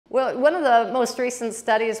Well, one of the most recent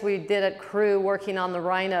studies we did at Crew working on the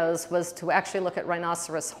rhinos was to actually look at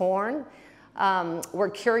rhinoceros horn. We're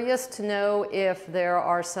curious to know if there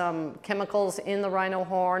are some chemicals in the rhino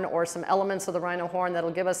horn or some elements of the rhino horn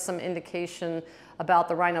that'll give us some indication about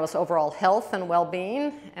the rhino's overall health and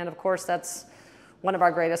well-being. And of course, that's one of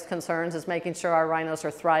our greatest concerns, is making sure our rhinos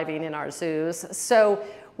are thriving in our zoos. So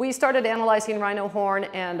we started analyzing rhino horn,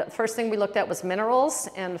 and first thing we looked at was minerals,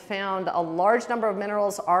 and found a large number of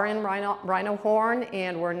minerals are in rhino horn,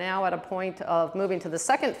 and we're now at a point of moving to the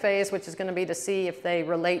second phase, which is going to be to see if they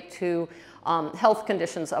relate to health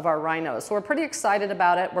conditions of our rhinos. So we're pretty excited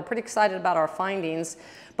about it. We're pretty excited about our findings.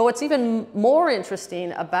 But what's even more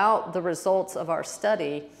interesting about the results of our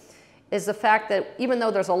study is the fact that even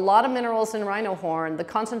though there's a lot of minerals in rhino horn, the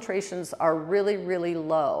concentrations are really, really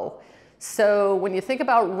low. So when you think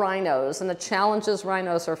about rhinos and the challenges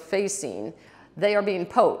rhinos are facing, they are being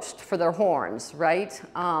poached for their horns, right?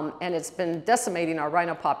 And it's been decimating our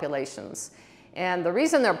rhino populations. And the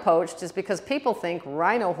reason they're poached is because people think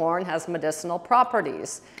rhino horn has medicinal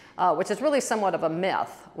properties, which is really somewhat of a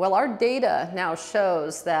myth. Well, our data now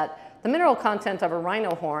shows that the mineral content of a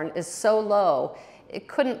rhino horn is so low, it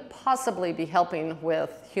couldn't possibly be helping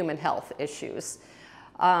with human health issues.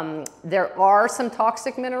 There are some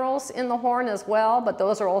toxic minerals in the horn as well, but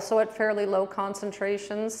those are also at fairly low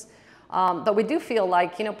concentrations. But we do feel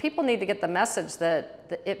like, people need to get the message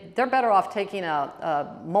that they're better off taking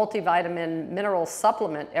a multivitamin mineral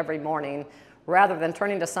supplement every morning rather than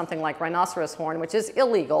turning to something like rhinoceros horn, which is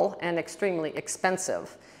illegal and extremely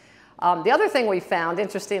expensive. The other thing we found,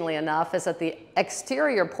 interestingly enough, is that the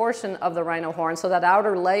exterior portion of the rhino horn, so that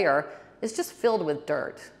outer layer, is just filled with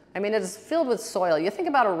dirt. I mean, it is filled with soil. You think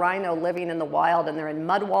about a rhino living in the wild, and they're in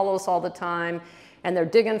mud wallows all the time, and they're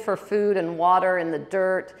digging for food and water in the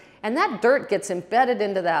dirt, and that dirt gets embedded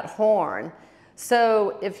into that horn.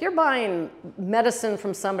 So if you're buying medicine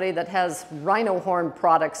from somebody that has rhino horn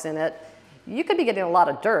products in it, you could be getting a lot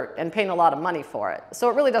of dirt and paying a lot of money for it. So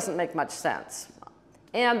it really doesn't make much sense.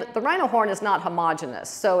 And the rhino horn is not homogeneous,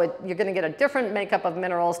 so you're going to get a different makeup of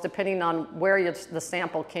minerals depending on where the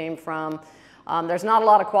sample came from. There's not a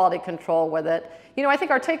lot of quality control with it. I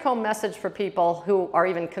think our take-home message for people who are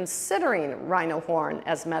even considering rhino horn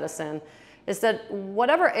as medicine is that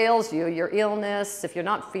whatever ails you, your illness, if you're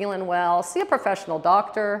not feeling well, see a professional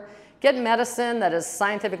doctor, get medicine that is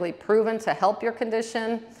scientifically proven to help your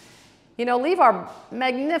condition. Leave our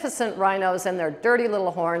magnificent rhinos and their dirty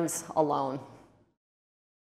little horns alone.